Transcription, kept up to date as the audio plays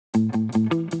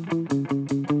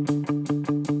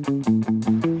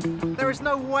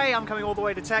There's no way I'm coming all the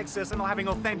way to Texas and not having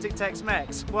authentic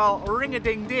Tex-Mex. Well,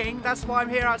 ring-a-ding-ding, that's why I'm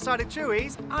here outside of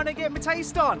Chuy's. I'm gonna get my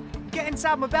taste on. Get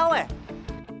inside my belly.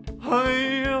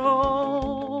 Hi-yo.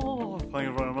 Thank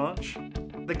you very much.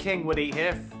 The king would eat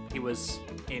here if he was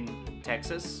in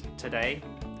Texas today,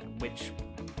 which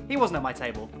he wasn't at my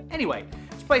table. Anyway,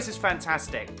 this place is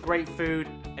fantastic. Great food,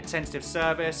 attentive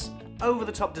service,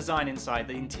 over-the-top design inside.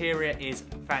 The interior is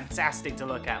fantastic to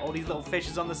look at. All these little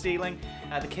fishes on the ceiling.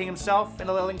 The king himself in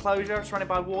a little enclosure surrounded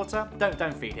by water.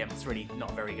 Don't feed him. It's really not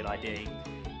a very good idea. He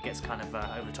gets kind of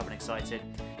over the top and excited.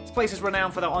 This place is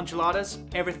renowned for their enchiladas.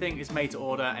 Everything is made to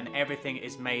order and everything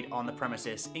is made on the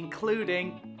premises,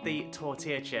 including the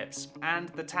tortilla chips and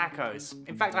the tacos.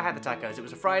 In fact, I had the tacos. It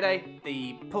was a Friday.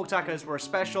 The pork tacos were a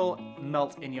special,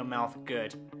 melt in your mouth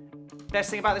good. Best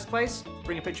thing about this place,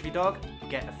 bring a picture of your dog,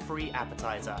 get a free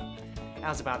appetizer.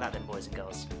 How's about that then, boys and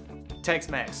girls?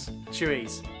 Tex-Mex,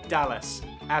 Chuy's, Dallas,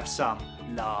 have some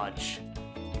large.